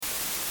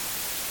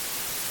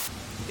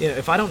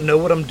if I don't know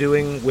what I'm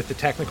doing with the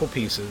technical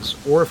pieces,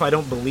 or if I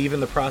don't believe in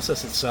the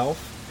process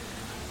itself,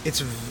 it's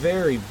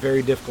very,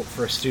 very difficult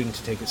for a student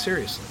to take it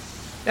seriously.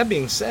 That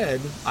being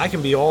said, I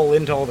can be all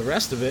into all the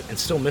rest of it and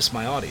still miss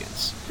my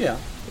audience. Yeah.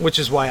 Which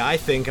is why I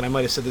think, and I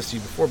might have said this to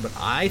you before, but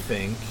I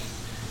think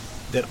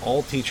that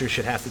all teachers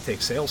should have to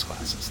take sales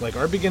classes. Like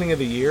our beginning of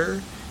the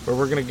year, where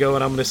we're going to go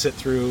and I'm going to sit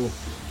through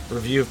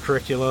review of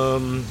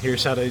curriculum,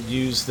 here's how to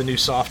use the new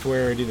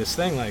software, do this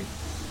thing, like,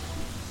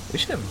 we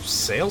should have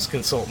sales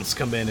consultants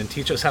come in and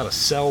teach us how to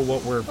sell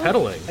what we're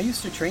peddling. I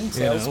used to train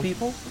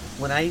salespeople.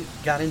 When I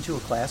got into a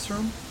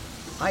classroom,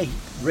 I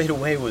right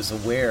away was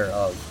aware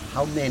of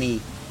how many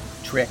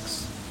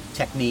tricks,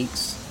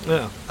 techniques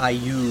I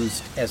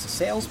used as a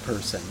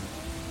salesperson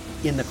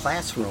in the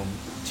classroom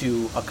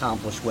to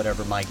accomplish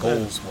whatever my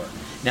goals were.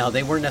 Now,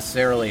 they weren't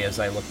necessarily, as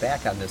I look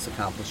back on this,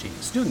 accomplishing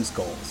the students'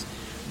 goals,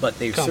 but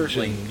they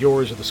certainly...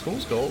 yours or the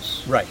school's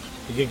goals. Right.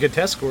 You get good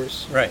test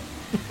scores. Right.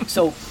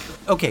 So,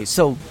 okay,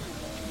 so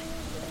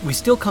we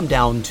still come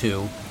down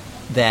to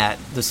that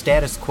the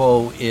status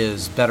quo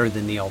is better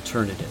than the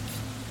alternative.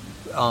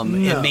 No.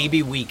 And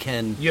maybe we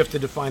can... You have to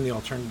define the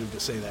alternative to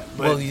say that.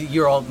 Well,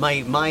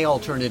 But my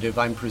alternative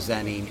I'm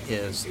presenting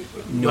is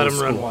no let them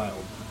school. run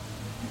wild.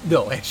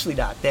 No, actually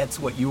not. That's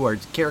what you are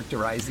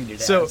characterizing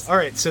it So, as. all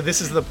right, so this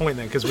is the point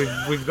then, because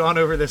we've gone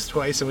over this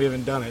twice and we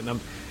haven't done it, and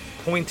I'm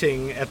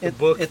pointing at the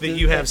book that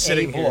you have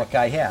sitting here. book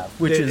I have,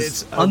 which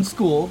is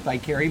Unschooled by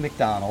Carrie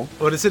McDonald.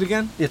 What is it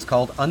again? It's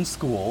called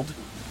Unschooled.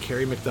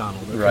 Carrie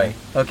McDonald. Okay. Right.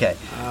 Okay.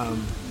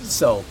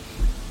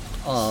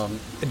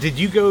 Did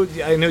you go?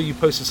 I know you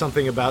posted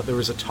something about there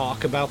was a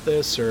talk about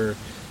this or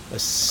a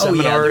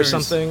seminar or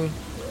something.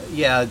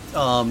 Yeah.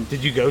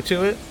 Did you go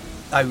to it?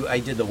 I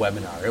did the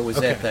webinar. It was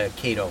at the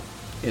Cato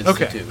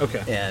Institute.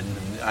 Okay. And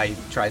I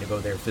try to go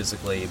there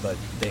physically, but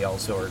they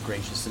also are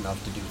gracious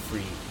enough to do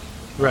free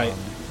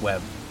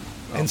web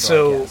and broadcast.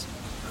 So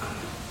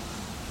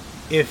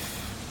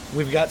if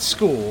we've got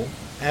school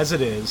as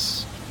it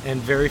is, and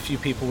very few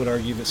people would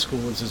argue that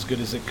school is as good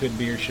as it could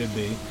be or should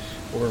be,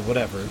 or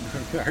whatever.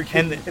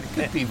 And it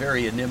could be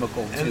very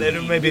inimical too. And then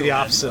it may be the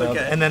opposite of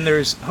it. And then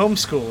there's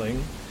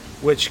homeschooling,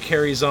 which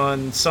carries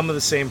on some of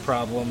the same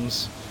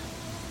problems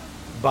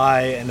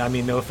by, and I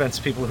mean no offense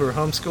to people who are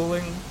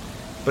homeschooling,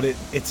 but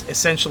it's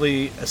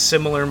essentially a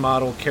similar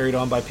model carried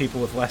on by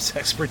people with less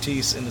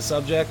expertise in the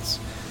subjects.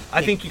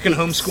 I think you can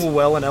homeschool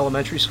well in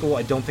elementary school.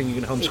 I don't think you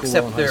can homeschool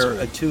well in high school. Except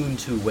they're attuned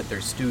to what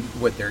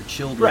their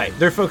children. Right,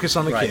 they're focused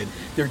on the kid.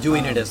 They're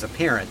doing it as a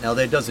parent. Now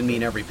that doesn't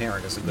mean every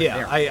parent is a good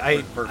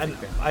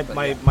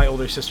parent. My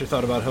older sister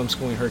thought about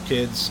homeschooling her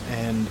kids,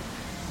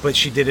 but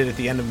she did it at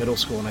the end of middle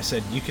school, and I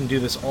said, you can do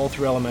this all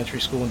through elementary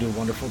school and do a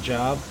wonderful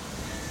job.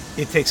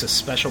 It takes a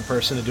special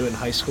person to do it in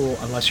high school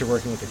unless you're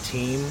working with a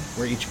team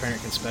where each parent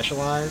can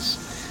specialize.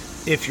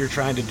 If you're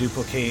trying to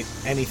duplicate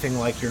anything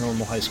like your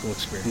normal high school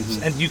experience.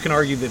 Mm-hmm. And you can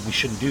argue that we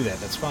shouldn't do that,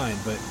 that's fine,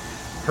 but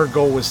her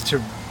goal was to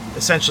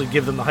essentially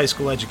give them the high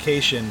school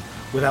education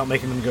without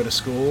making them go to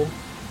school.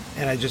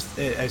 And I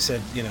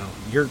said,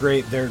 you're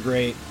great, they're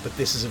great, but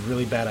this is a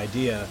really bad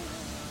idea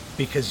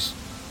because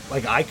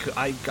like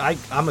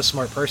I'm a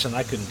smart person,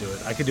 I couldn't do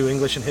it. I could do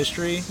English and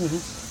history,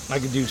 I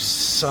could do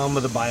some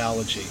of the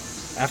biology.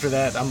 After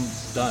that, I'm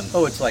done.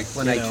 Oh, it's like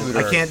when I tutor.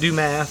 I can't do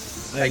math.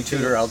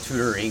 I'll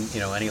tutor,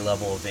 any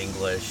level of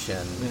English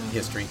and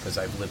history because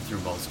I've lived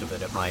through most of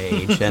it at my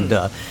age, and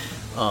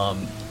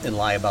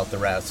lie about the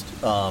rest.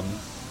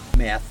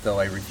 Math, though,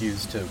 I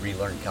refuse to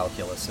relearn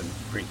calculus and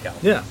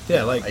pre-calc.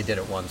 I did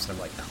it once, and I'm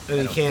like, no,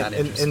 and you can't.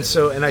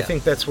 I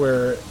think that's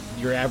where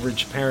your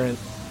average parent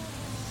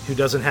who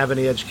doesn't have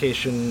any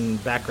education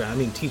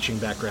background, teaching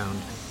background,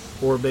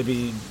 or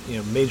maybe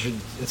majored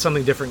in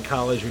something different in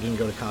college or didn't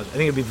go to college, I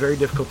think it'd be very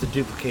difficult to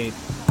duplicate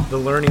the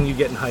learning you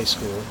get in high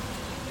school.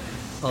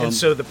 And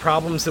so the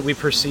problems that we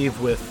perceive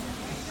with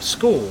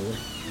school,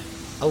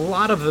 a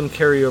lot of them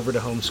carry over to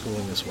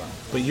homeschooling as well.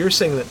 But you're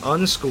saying that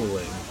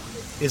unschooling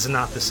is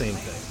not the same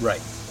thing.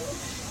 Right.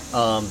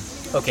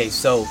 Okay,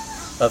 so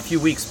a few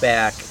weeks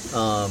back,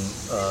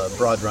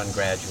 Broad Run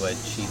graduate,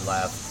 she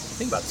left, I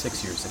think about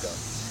 6 years ago.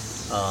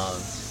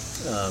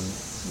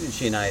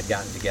 She and I had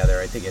gotten together.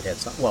 I think it had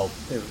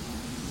it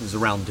was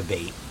around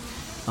debate.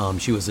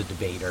 She was a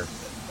debater.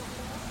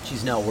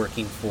 She's now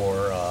working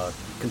for a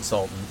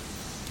consultant.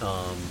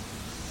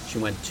 She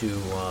went to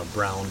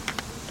Brown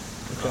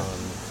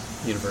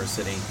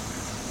University,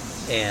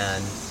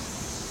 and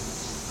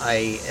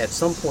at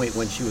some point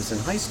when she was in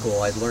high school,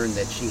 I learned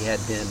that she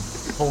had been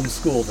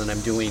homeschooled, and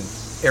I'm doing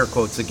air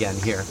quotes again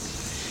here,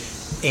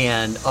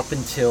 and up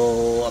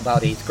until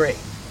about 8th grade,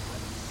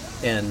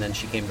 and then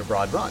she came to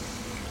Broad Run,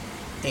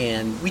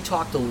 and we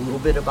talked a little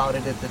bit about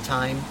it at the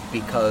time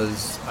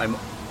because I'm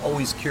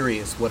always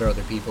curious what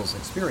other people's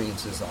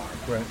experiences are.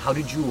 Right. How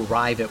did you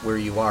arrive at where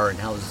you are, and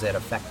how does that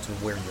affect to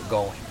where you're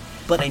going?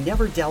 But I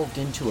never delved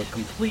into it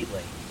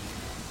completely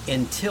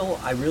until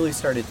I really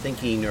started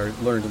thinking or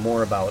learned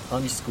more about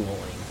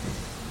unschooling.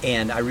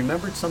 And I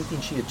remembered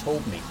something she had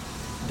told me,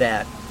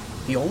 that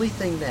the only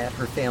thing that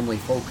her family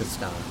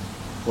focused on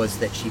was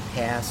that she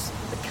passed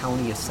the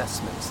county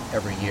assessments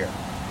every year.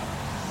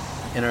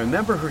 And I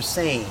remember her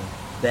saying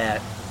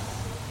that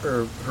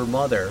her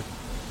mother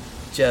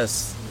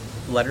just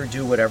let her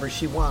do whatever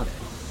she wanted.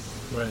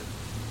 Right.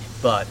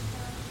 But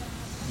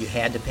you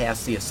had to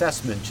pass the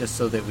assessment just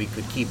so that we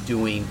could keep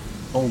doing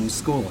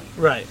homeschooling.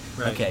 Right.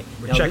 Okay.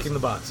 We're Now checking the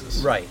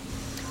boxes. Right.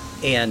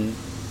 And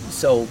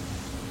so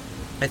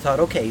I thought,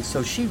 okay,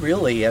 so she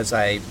really, as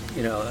I,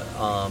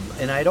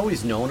 and I'd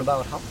always known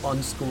about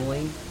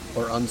unschooling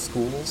or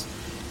unschools,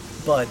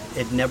 but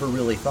had never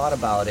really thought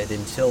about it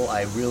until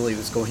I really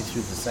was going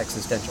through this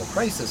existential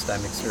crisis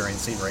I'm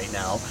experiencing right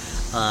now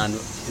on,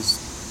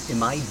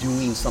 am I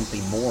doing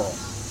something moral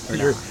or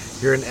not?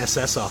 You're an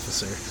SS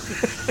officer.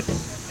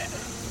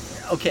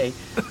 Okay,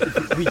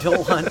 we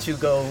don't want to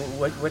go,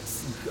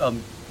 what's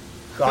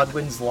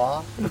Godwin's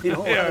Law? We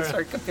don't want to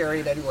start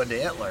comparing anyone to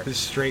Hitler.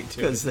 Just straight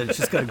to it. Because it's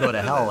just going to go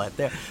to hell at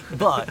there.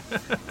 But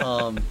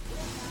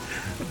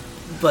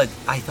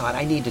I thought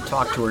I need to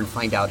talk to her and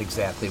find out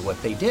exactly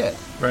what they did.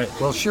 Right.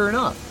 Well, sure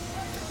enough,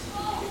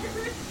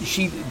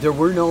 there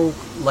were no,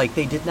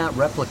 they did not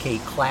replicate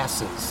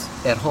classes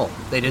at home.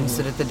 They didn't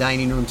sit at the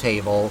dining room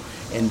table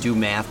and do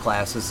math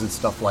classes and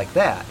stuff like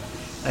that.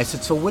 I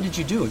said, so what did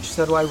you do? And she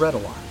said, I read a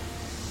lot.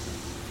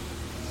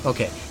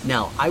 Okay,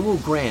 now I will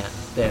grant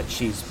that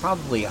she's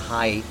probably a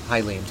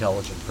highly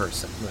intelligent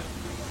person.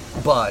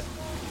 Right. But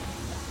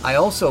I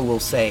also will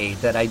say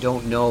that I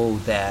don't know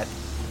that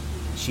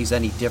she's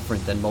any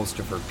different than most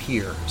of her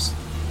peers.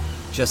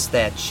 Just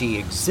that she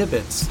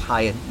exhibits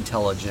high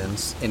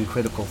intelligence and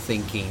critical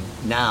thinking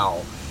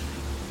now.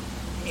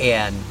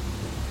 And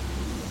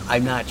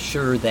I'm not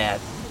sure that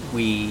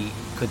we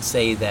could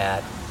say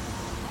that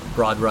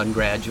Broad Run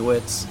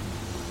graduates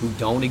who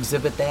don't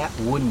exhibit that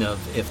wouldn't have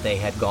if they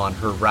had gone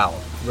her route.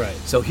 Right.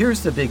 So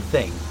here's the big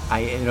thing.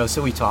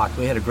 So we talked.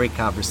 We had a great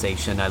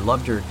conversation. I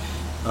loved her,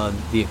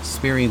 the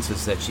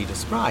experiences that she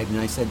described.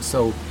 And I said,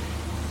 so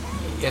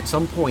at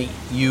some point,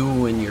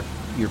 you and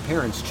your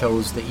parents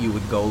chose that you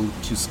would go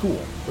to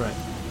school. Right.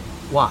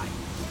 Why?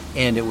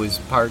 And it was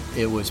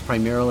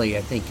primarily,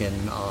 I think, in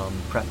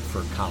prep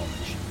for college.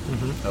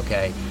 Mm-hmm.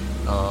 Okay.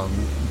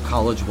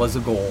 College was a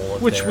goal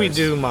of which theirs. we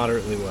do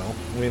moderately well.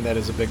 I mean, that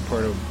is a big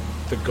part of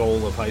the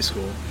goal of high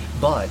school.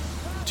 But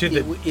to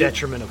the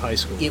detriment of high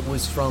school. It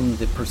was from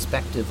the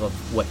perspective of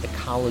what the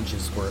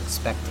colleges were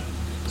expecting.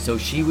 So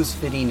she was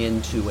fitting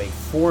into a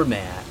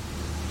format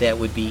that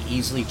would be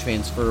easily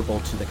transferable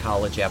to the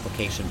college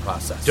application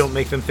process. Don't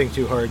make them think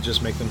too hard,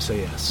 just make them say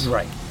yes.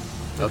 Right.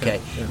 Okay.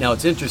 Yeah. Now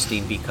it's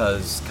interesting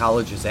because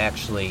colleges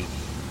actually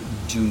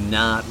do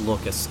not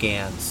look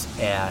askance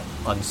at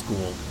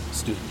unschooled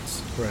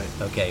students. Right.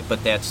 Okay,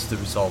 but that's the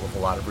result of a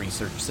lot of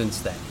research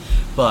since then.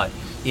 But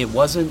it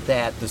wasn't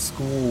that the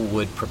school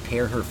would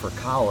prepare her for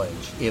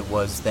college. It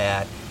was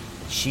that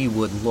she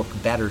would look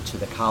better to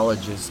the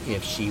colleges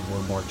if she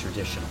were more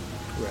traditional.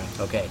 Right.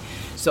 Okay.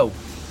 So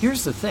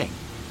here's the thing.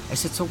 I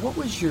said, so what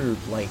was your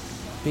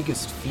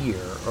biggest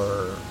fear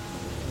or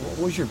what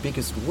was your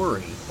biggest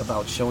worry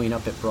about showing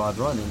up at Broad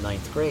Run in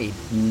 9th grade,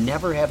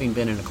 never having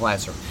been in a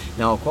classroom?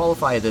 Now, I'll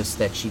qualify this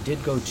that she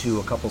did go to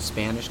a couple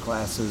Spanish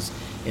classes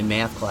and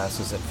math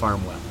classes at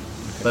Farmwell,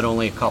 but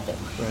only a couple.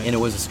 Right. And it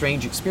was a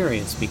strange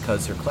experience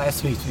because her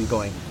classmates would be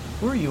going,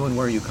 who are you and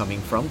where are you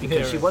coming from?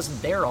 Because she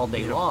wasn't there all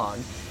day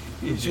long.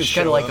 She was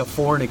kind of like a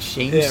foreign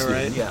exchange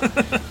student. Right.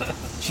 Yeah.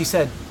 She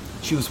said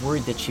she was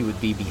worried that she would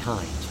be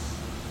behind.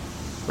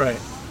 Right.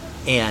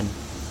 And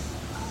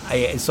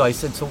so I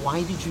said, so why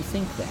did you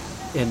think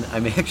that? And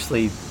I'm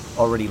actually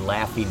already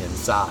laughing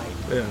inside.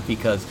 Yeah.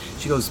 Because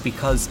she goes,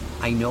 because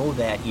I know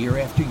that year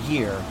after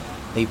year,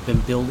 they've been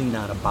building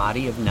on a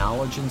body of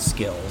knowledge and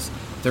skills.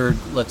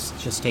 Let's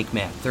just take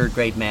math. 3rd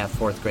grade math,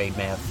 4th grade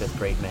math, 5th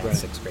grade math, right.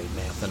 6th grade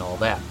math, and all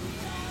that.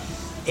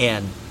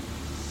 And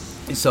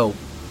so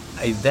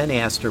I then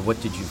asked her, what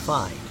did you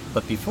find?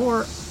 But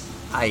before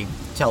I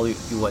tell you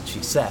what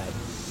she said,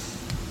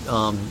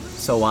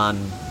 so on,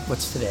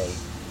 what's today?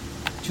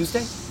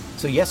 Tuesday?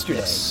 So yesterday,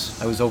 yes.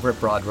 I was over at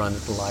Broad Run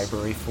at the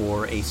library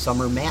for a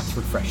summer math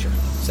refresher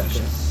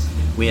session.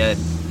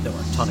 There were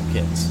a ton of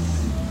kids.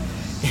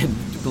 And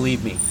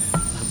believe me,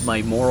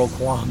 my moral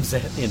qualms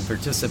in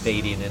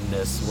participating in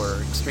this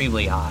were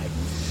extremely high.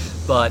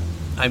 But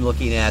I'm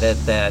looking at it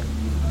that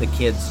the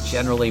kids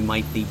generally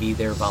might be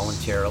there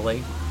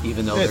voluntarily,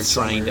 even though they're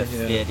trying to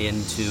fit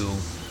into,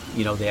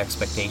 the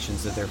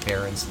expectations of their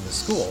parents and the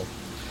school.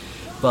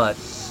 But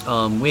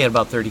we had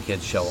about 30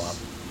 kids show up.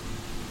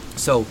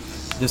 So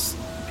this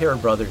pair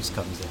of brothers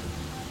comes in,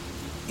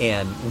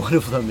 and one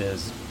of them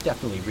is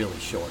definitely really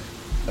short,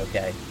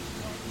 okay?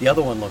 The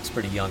other one looks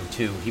pretty young,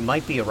 too. He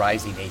might be a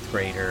rising 8th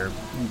grader,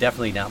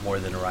 definitely not more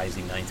than a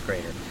rising 9th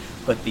grader.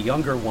 But the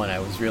younger one, I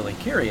was really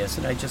curious,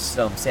 and I just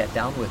sat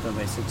down with him.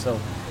 I said,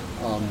 so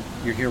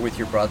you're here with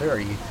your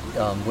brother?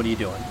 What are you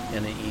doing?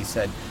 And he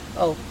said,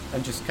 oh,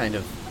 I'm just kind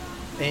of...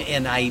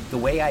 And the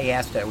way I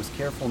asked it, I was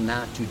careful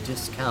not to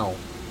discount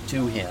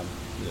to him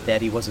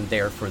that he wasn't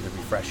there for the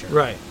refresher.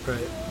 Right.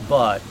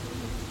 But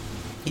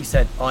he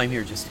said, oh, I'm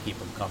here just to keep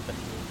him company.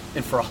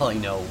 And for all I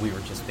know, we were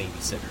just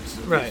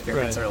babysitters. Right,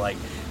 Parents right. are like,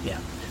 yeah.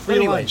 Free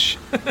Anyway, lunch.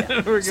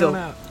 yeah. We're So, going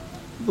out.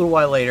 a little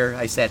while later,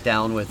 I sat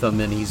down with him,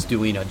 and he's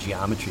doing a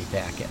geometry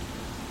packet.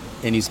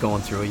 And he's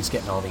going through, he's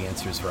getting all the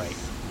answers right.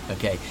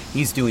 Okay?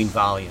 He's doing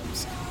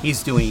volumes.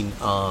 He's doing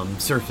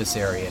surface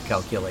area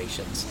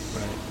calculations.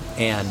 Right.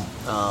 And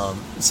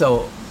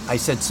so I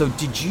said, so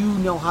did you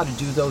know how to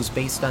do those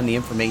based on the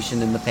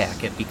information in the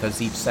packet?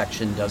 Because each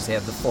section does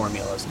have the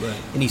formulas. Right.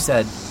 And he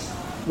said,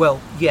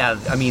 well, yeah,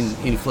 I mean, and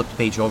he flipped the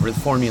page over. The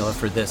formula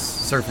for this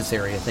surface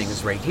area thing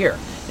is right here.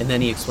 And then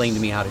he explained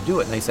to me how to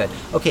do it. And I said,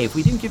 okay, if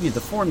we didn't give you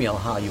the formula,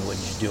 how would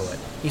you do it?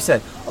 He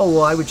said, oh,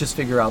 well, I would just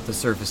figure out the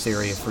surface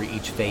area for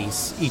each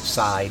face, each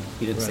side,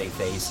 he didn't say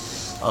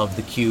face, of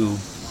the cube,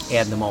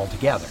 add them all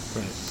together.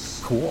 Right.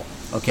 Cool.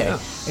 Okay. Yeah.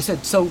 I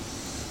said, so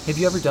have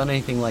you ever done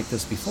anything like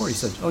this before? He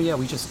said, oh, yeah,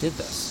 we just did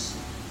this.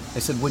 I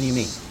said, what do you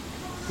mean?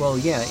 Well,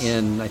 yeah,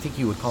 I think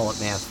you would call it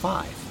Math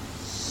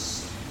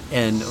 5.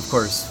 And, of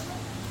course,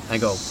 I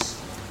go,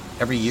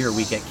 every year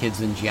we get kids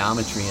in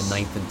geometry in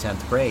 9th and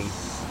 10th grade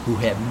who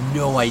have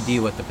no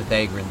idea what the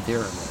Pythagorean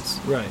theorem is.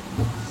 Right.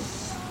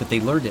 But they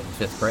learned it in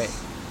 5th grade.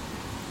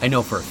 I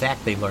know for a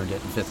fact they learned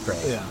it in 5th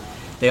grade. Yeah.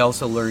 They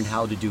also learned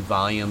how to do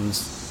volumes,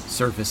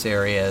 surface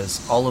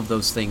areas, all of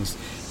those things.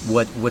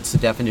 What's the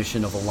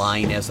definition of a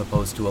line as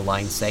opposed to a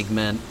line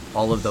segment?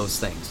 All of those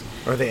things.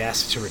 Are they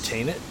asked to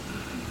retain it?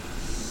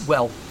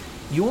 Well,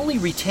 you only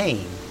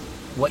retain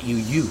what you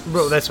use.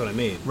 Bro, that's what I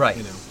mean. Right.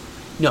 You know.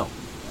 No.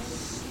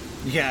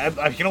 Yeah,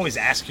 I can always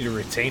ask you to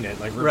retain it.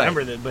 Like,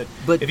 remember that,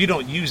 but if you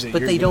don't use it,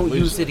 but you're they gonna don't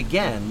lose use it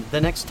again.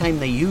 The next time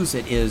they use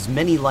it is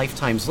many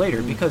lifetimes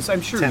later, because I'm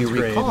sure 10th you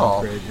grade,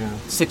 recall 9th grade, yeah.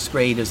 6th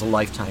grade is a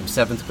lifetime,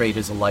 7th grade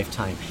is a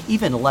lifetime,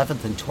 even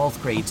 11th and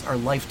 12th grades are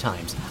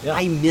lifetimes. Yeah.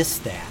 I miss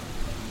that.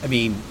 I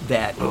mean,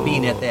 that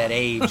being at that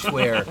age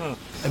where,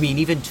 I mean,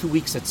 even 2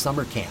 weeks at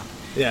summer camp,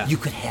 Yeah. you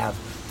could have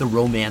the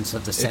romance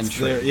of the It's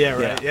century. there. Yeah,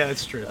 right. Yeah,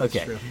 that's true. That's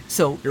Okay, true.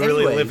 so You're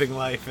really anyway, living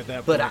life at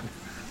that point.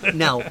 But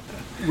now,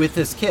 with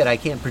this kid, I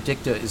can't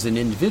predict it as an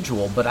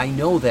individual, but I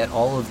know that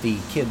all of the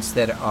kids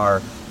that are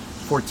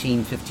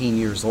 14, 15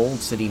 years old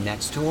sitting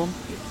next to him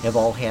have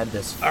all had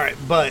this. All right,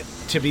 but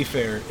to be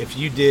fair, if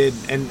you did,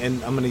 and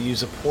I'm going to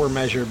use a poor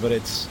measure, but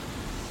it's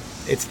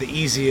the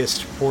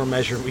easiest poor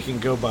measure we can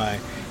go by.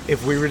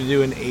 If we were to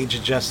do an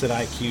age-adjusted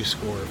IQ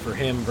score for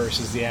him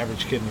versus the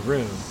average kid in the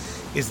room,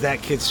 is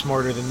that kid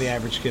smarter than the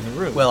average kid in the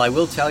room? Well, I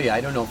will tell you, I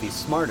don't know if he's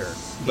smarter,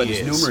 but He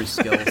his is.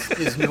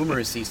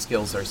 numeracy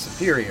skills are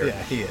superior.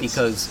 Yeah, he is.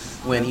 Because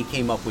when he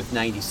came up with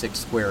 96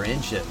 square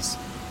inches,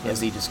 as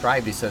he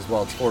described, he says,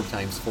 well, it's 4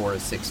 times 4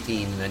 is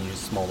 16, and then you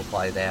just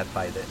multiply that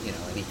by the, and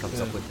he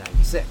comes up with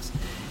 96.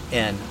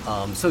 And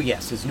so,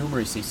 yes, his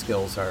numeracy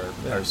skills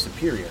are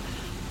superior.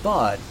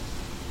 But,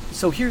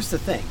 so here's the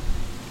thing.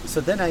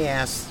 So then I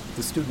asked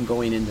the student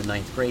going into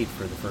 9th grade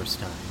for the first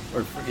time,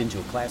 or into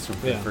a classroom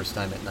for the first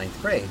time at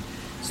 9th grade,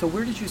 so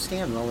where did you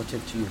stand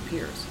relative to your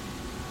peers?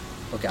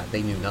 Oh God,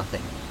 they knew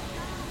nothing.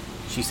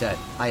 She said,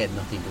 I had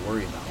nothing to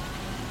worry about.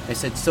 I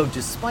said, so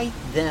despite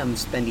them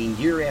spending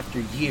year after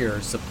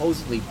year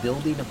supposedly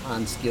building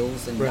upon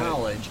skills and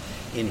knowledge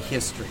in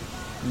history,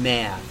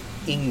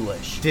 math,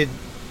 English.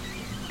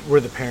 Were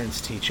the parents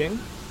teaching?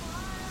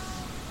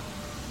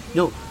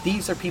 No,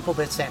 these are people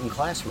that sat in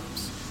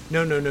classrooms.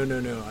 No.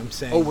 I'm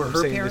saying. Oh, were I'm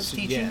her saying parents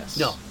teaching? Yes.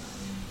 No.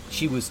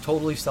 She was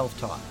totally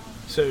self-taught.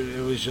 So it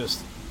was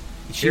just,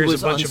 She here's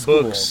was a bunch unschooled.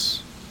 of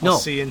books. No. I'll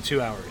see you in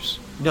 2 hours.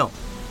 No.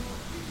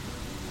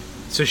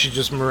 So she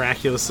just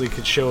miraculously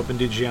could show up and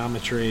do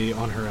geometry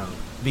on her own.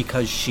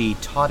 Because she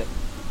taught it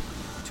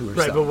to herself.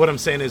 Right, but what I'm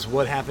saying is,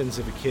 what happens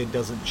if a kid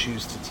doesn't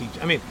choose to teach?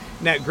 I mean,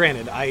 now,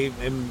 granted, I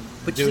am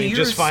But doing you're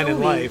just fine in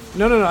assuming- life.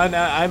 No,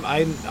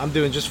 I'm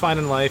doing just fine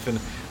in life, and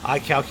I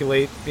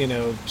calculate,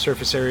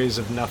 surface areas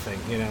of nothing.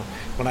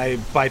 When I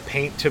buy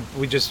paint,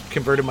 we just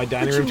converted my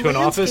dining But room you to an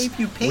office. landscape,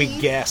 you We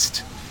paint.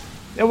 guessed.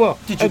 Yeah, well,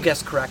 Did you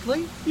guess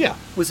correctly? Yeah.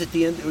 Was it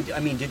the end? I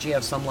mean, did you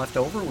have some left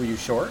over? Were you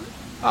short?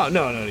 Oh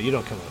no, you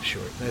don't come up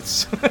short.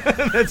 That's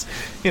that's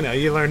you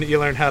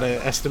learn how to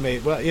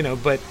estimate. Well,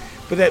 but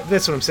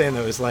that's what I'm saying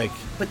though is like.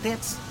 But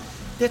that's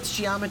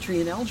geometry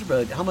and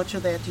algebra. How much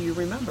of that do you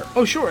remember?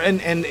 Oh sure, and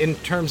in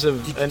terms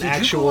of Did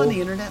actual. you go on the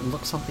internet and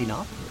look something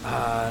up?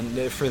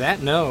 For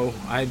that, no.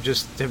 I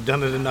just have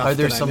done it enough. Are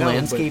there that some I know,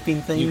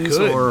 landscaping but you things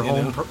could, or you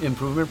home know.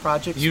 improvement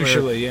projects?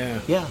 Usually,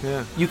 where,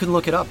 yeah. You can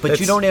look it up, but you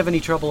That's- don't have any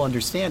trouble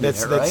understanding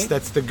it, right?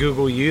 That's the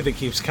Google U that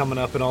keeps coming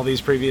up in all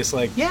these previous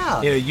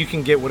Yeah. You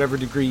can get whatever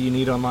degree you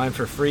need online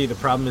for free. The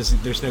problem is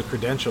that there's no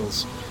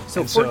credentials.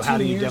 So And so 14 how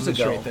do you years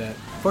demonstrate ago, that?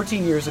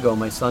 14 years ago,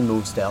 my son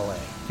moves to LA,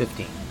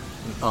 15,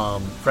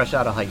 fresh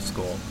out of high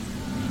school.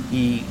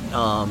 He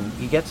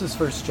gets his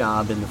first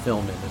job in the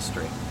film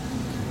industry.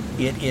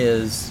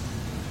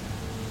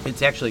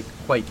 It's actually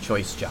quite a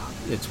choice job.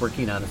 It's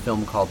working on a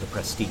film called The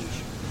Prestige.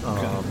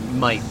 You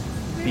might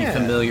be Yeah,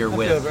 familiar I think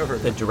I've with heard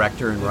the of it.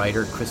 director and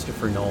writer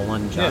Christopher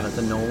Nolan,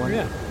 Jonathan Nolan.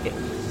 Yeah.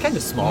 Kind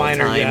of small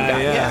Minor time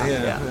guy, guy.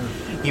 yeah.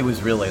 He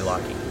was really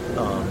lucky.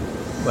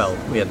 Well,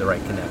 we had the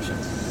right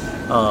connections.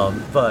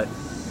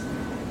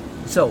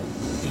 So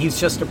he's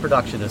just a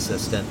production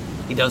assistant.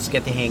 He does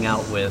get to hang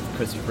out with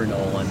Christopher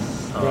Nolan,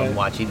 Right.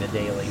 watching the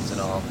dailies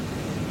and all.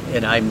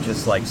 And I'm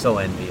just like so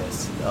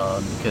envious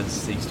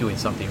because he's doing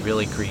something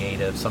really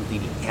creative,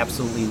 something he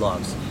absolutely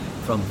loves.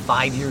 From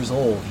 5 years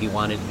old, he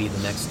wanted to be the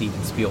next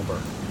Steven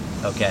Spielberg.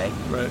 Okay?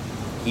 Right.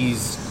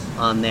 He's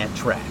on that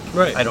track.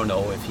 Right. I don't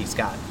know if he's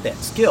got that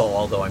skill,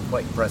 although I'm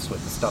quite impressed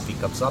with the stuff he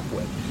comes up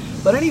with.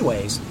 But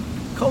anyways,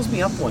 calls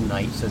me up one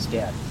night, says,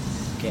 Dad,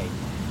 okay,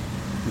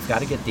 we've got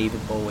to get David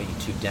Bowie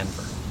to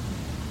Denver.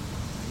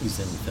 He's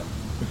in the film.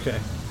 Okay.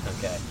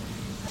 Okay.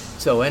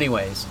 So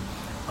anyways,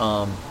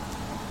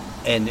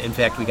 and in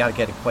fact, we got to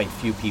get quite a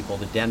few people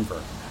to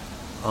Denver.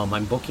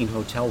 I'm booking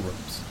hotel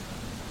rooms.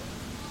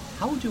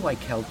 How do I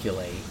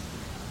calculate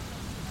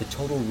the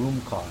total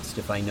room cost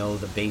if I know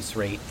the base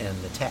rate and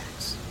the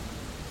tax?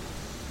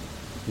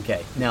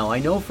 Okay, now I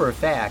know for a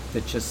fact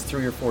that just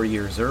 3 or 4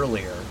 years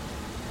earlier,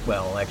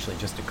 well, actually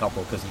just a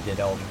couple because he did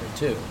Algebra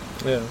 2,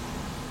 Yeah.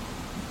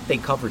 they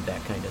covered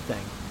that kind of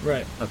thing.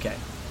 Right. Okay,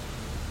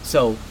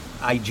 so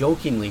I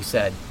jokingly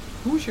said,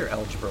 who's your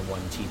Algebra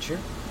 1 teacher?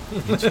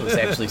 Which was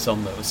actually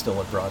someone that was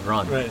still at Broad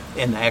Run. Right.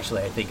 And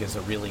actually I think is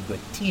a really good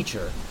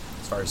teacher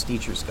as far as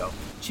teachers go.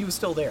 She was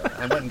still there.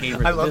 I went and gave her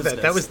the I love business.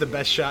 that. That was the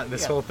best shot in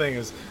this Yeah. whole thing. It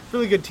was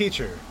really good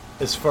teacher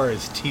as far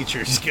as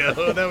teachers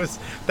go.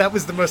 that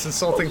was the most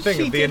insulting Well, thing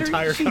she of the did her-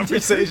 entire she did her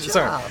conversation.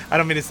 Sorry, job. I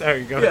don't mean to.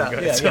 Sorry, go Yeah,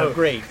 ahead. yeah, So, yeah,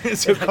 great.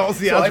 So calls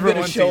the So I'm Algebra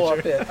gonna 1 show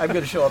teacher. up at I'm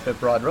going to show up at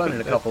Broad Run in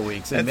a couple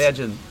weeks. And That's-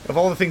 imagine of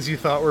all the things you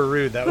thought were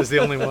rude, that was the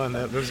only one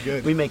that was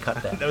good. we may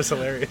cut that. That was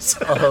hilarious.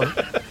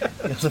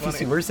 Let me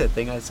see, where's that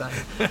thing I signed?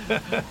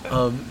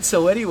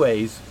 So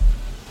anyways,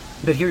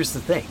 but here's the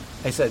thing.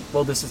 I said,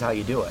 well, this is how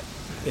you do it.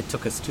 It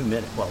took us 2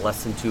 minutes, well,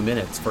 less than 2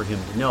 minutes for him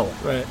to know it.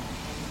 Right.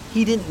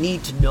 He didn't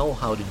need to know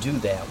how to do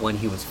that when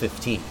he was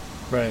 15.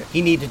 Right.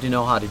 He needed to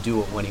know how to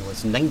do it when he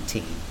was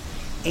 19.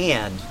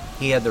 And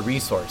he had the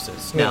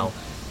resources. Yeah.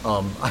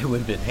 Now, I would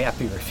have been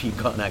happier if he'd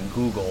gone on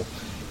Google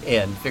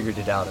and figured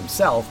it out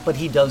himself, but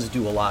he does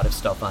do a lot of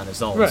stuff on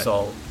his own. Right.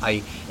 So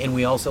and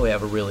we also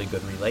have a really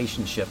good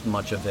relationship,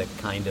 much of it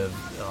kind of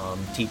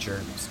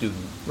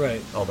teacher-student.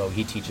 Right. Although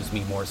he teaches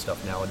me more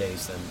stuff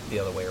nowadays than the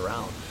other way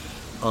around.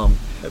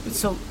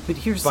 But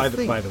here's By the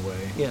thing. the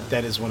way, Yeah.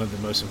 that is one of the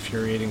most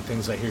infuriating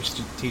things I hear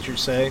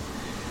teachers say.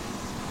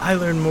 I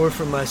learn more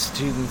from my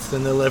students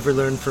than they'll ever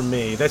learn from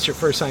me. That's your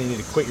first sign you need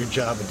to quit your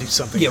job and do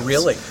something Yeah, else.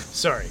 really.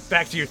 Sorry,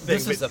 back to your thing.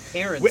 This is but a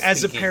parent As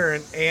speaking. a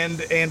parent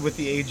and with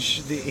the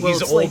age, Well,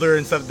 he's it's like- older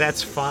and stuff,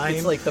 that's fine.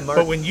 it's like the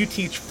but when you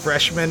teach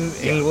freshmen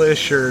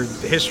English or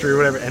history or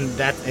whatever,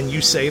 and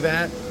you say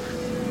that,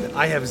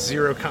 I have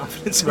zero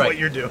confidence in what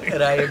you're doing.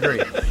 And I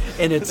agree.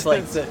 And it's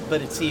like,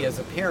 see, as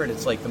a parent,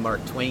 it's like the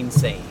Mark Twain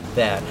saying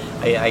that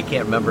I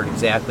can't remember it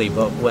exactly,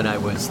 but when I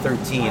was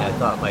 13, I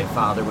thought my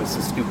father was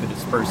the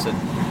stupidest person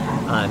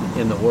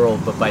in the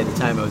world. But by the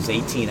time I was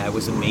 18, I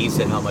was amazed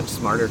at how much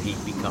smarter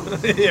he'd become.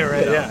 Yeah,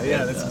 right. You know,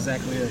 Yeah, and, that's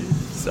exactly it.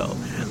 So,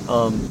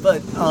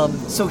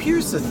 so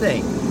here's the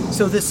thing.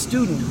 So this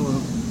student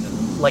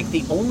who, like,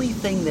 the only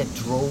thing that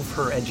drove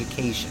her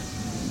education,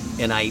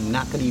 and I'm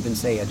not going to even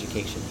say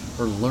education,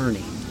 her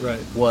learning, Right.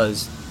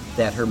 was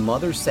that her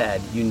mother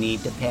said, you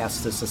need to pass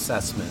this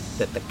assessment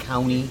that the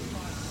county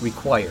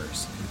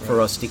requires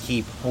for us to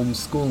keep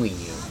homeschooling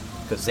you.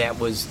 Because that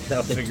was,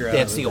 They'll figure out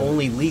that's the everything.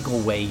 only legal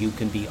way you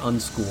can be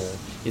unschooled,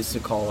 is to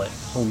call it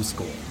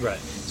homeschool. Right.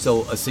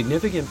 So a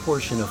significant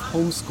portion of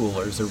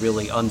homeschoolers are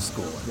really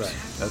unschoolers.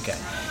 Right. Okay.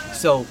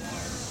 So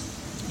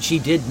she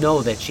did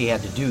know that she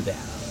had to do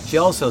that. She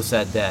also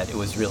said that it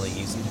was really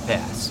easy to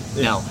pass.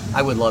 Yeah. Now,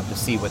 I would love to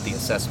see what the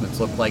assessments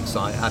look like, so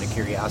out of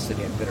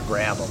curiosity, I'm going to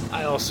grab them.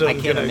 I also I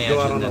am can't going to go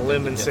out imagine on a that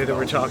limb they'd and be say that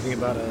we're difficult. talking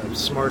about a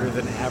smarter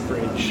than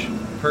average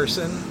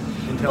person,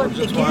 But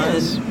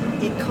intelligence-wise.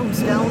 again, it comes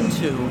down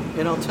to,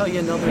 and I'll tell you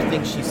another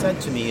thing she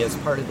said to me as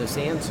part of this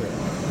answer,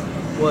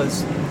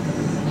 was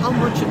how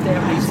much of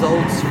that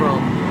results from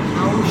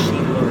how she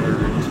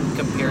learned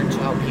compared to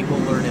how people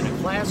learn in a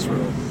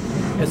classroom,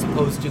 as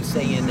opposed to,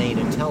 say, innate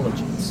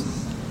intelligence.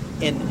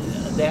 And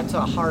that's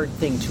a hard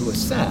thing to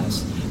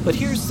assess. But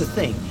here's the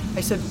thing.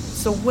 I said,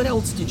 so what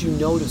else did you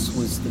notice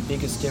was the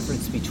biggest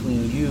difference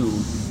between you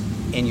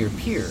and your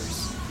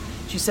peers?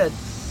 She said,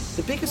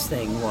 the biggest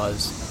thing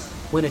was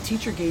when a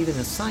teacher gave an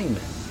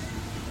assignment,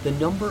 the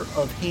number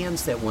of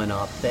hands that went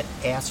up that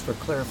asked for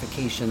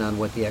clarification on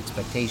what the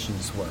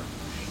expectations were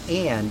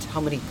and how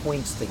many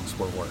points things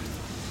were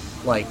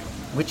worth. Like,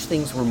 which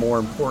things were more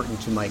important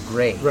to my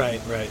grade.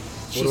 Right.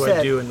 She What do I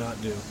said- do and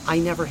not do? I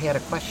never had a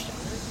question.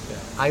 Yeah.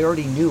 I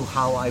already knew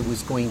how I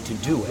was going to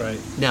do it.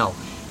 Right. Now,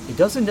 it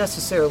doesn't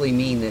necessarily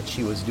mean that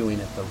she was doing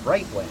it the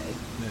right way.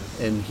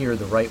 Yeah. And here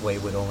the right way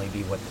would only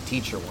be what the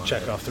teacher wanted.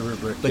 Check off the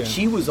rubric. But yeah.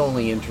 she was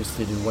only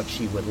interested in what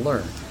she would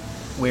learn,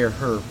 where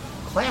her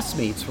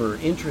classmates were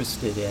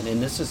interested in,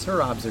 and this is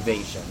her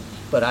observation,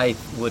 but I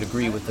would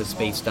agree with this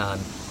based on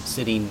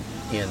sitting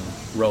in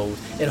rows.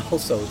 And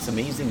also, it's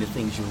amazing the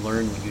things you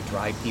learn when you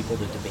drive people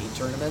to debate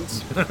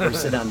tournaments or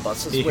sit on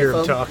buses You with hear 'em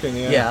them. talking,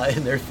 yeah. Yeah,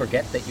 and they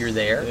forget that you're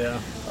there. Yeah.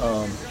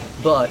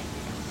 But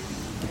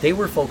They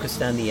were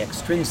focused on the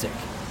extrinsic.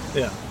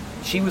 Yeah.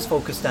 She was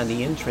focused on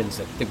the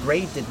intrinsic. The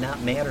grade did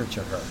not matter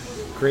to her.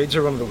 Grades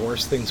are one of the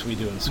worst things we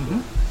do in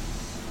school.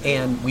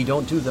 And we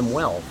don't do them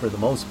well for the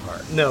most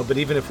part. No, but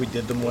even if we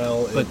did them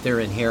well... But they're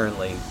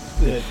inherently...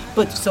 it-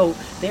 But so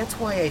that's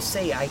why I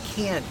say I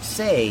can't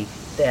say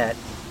that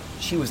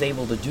she was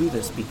able to do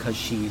this because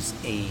she's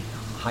a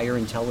higher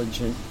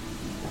intelligent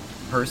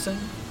person,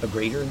 a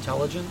greater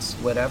intelligence,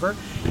 whatever.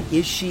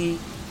 Is she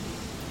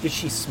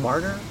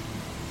smarter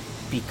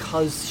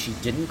because she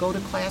didn't go to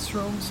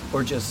classrooms,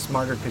 or just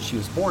smarter because she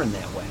was born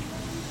that way?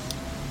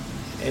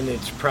 and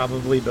it's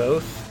probably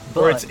both. But-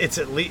 Or it's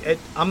at least...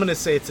 I'm going to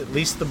say it's at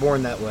least the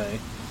born that way.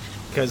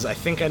 Because I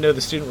think I know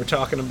the student we're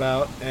talking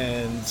about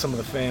and some of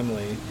the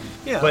family.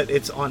 Yeah. But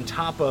it's on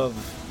top of,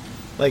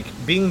 like,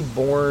 being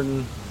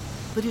born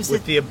But is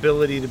with it? the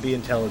ability to be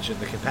intelligent,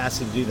 the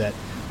capacity to do that,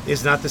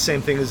 is not the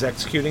same thing as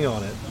executing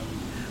on it.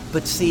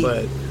 But see,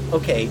 but-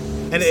 okay,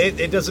 And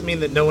it doesn't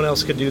mean that no one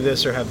else could do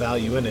this or have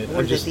value in it.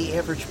 or that the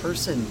average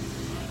person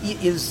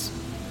is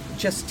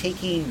just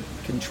taking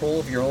control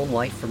of your own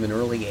life from an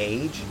early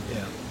age.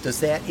 Yeah. Does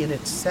that in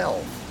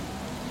itself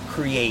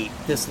create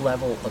this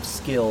level of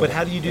skill? But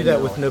how do you do and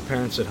that with knowledge? no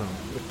parents at home?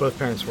 If both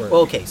parents work?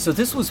 Well, okay, so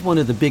this was one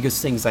of the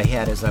biggest things I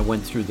had as I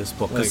went through this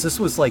book, because Like- this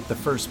was like the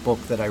first book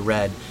that I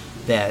read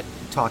that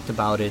talked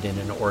about it in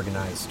an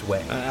organized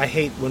way. I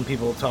hate when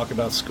people talk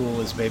about school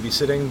as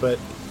babysitting, but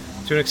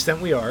to an extent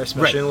we are,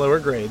 especially Right. in lower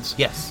grades.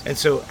 Yes. And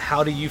so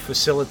how do you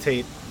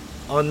facilitate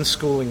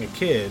unschooling a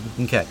kid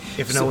Okay.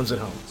 if no one's at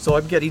home? So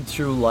I'm getting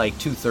through like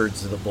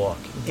 2/3 of the book,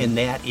 and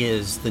that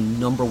is the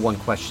number one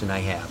question I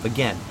have.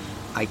 Again,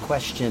 I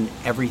question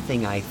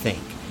everything I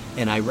think,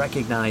 and I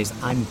recognize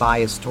I'm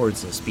biased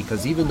towards this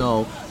because even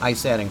though I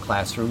sat in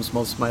classrooms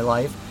most of my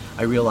life,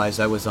 I realized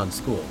I was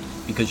unschooled.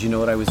 Because you know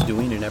what I was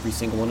doing in every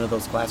single one of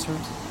those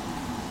classrooms?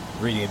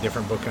 Reading a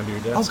different book under your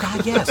desk? Oh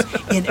God, yes,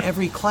 in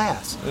every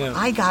class. Yeah.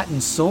 I got in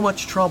so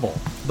much trouble,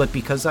 but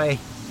because at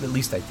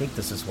least I think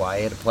this is why I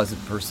had a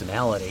pleasant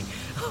personality,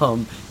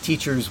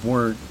 teachers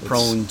weren't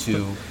prone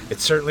to It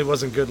certainly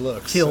wasn't good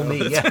looks. kill so me.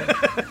 that's-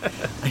 Yeah.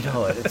 I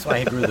know it. That's why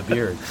I grew the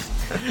beard.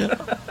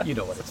 You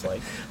know what it's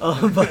like.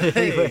 But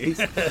anyways,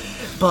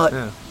 but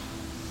Yeah.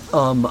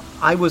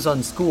 I was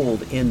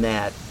unschooled in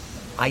that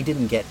I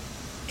didn't get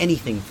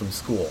anything from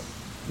school.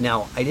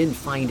 Now, I didn't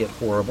find it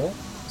horrible,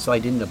 so I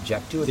didn't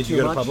object to it Did too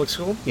you go much. to public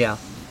school? Yeah.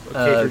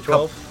 K through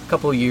 12?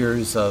 Couple of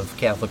years of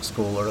Catholic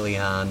school early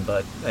on,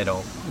 but I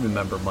don't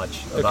remember much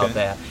about Okay.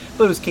 that.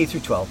 But it was K through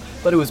 12.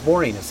 But it was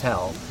boring as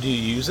hell. Do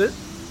you use it?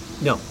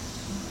 No.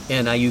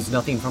 And I used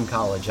nothing from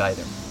college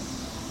either.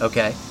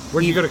 Okay?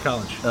 Where did you go to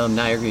college?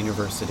 Niagara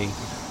University.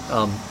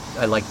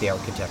 I like the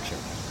architecture.